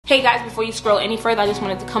Hey guys, before you scroll any further, I just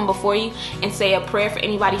wanted to come before you and say a prayer for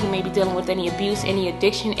anybody who may be dealing with any abuse, any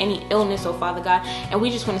addiction, any illness, oh Father God. And we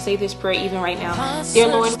just want to say this prayer even right now. Dear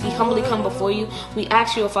Lord, we humbly come before you. We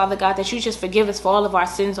ask you, oh Father God, that you just forgive us for all of our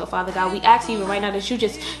sins, oh Father God. We ask even right now that you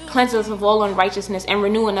just cleanse us of all unrighteousness and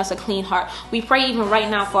renew in us a clean heart. We pray even right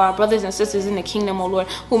now for our brothers and sisters in the kingdom, oh Lord,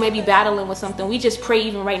 who may be battling with something. We just pray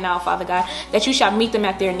even right now, Father God, that you shall meet them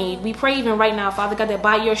at their need. We pray even right now, Father God, that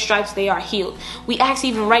by your stripes they are healed. We ask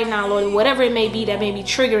even right now, Lord, whatever it may be that may be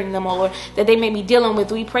triggering them, oh Lord, that they may be dealing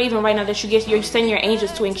with, we pray even right now that you send your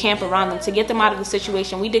angels to encamp around them, to get them out of the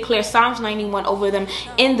situation. We declare Psalms 91 over them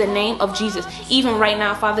in the name of Jesus. Even right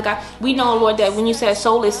now, Father God, we know, Lord, that when you said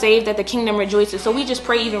soul is saved, that the kingdom rejoices. So we just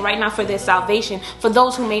pray even right now for their salvation, for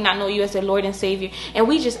those who may not know you as their Lord and Savior. And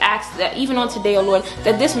we just ask that even on today, oh Lord,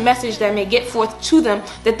 that this message that may get forth to them,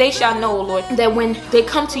 that they shall know, oh Lord, that when they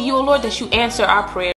come to you, oh Lord, that you answer our prayer.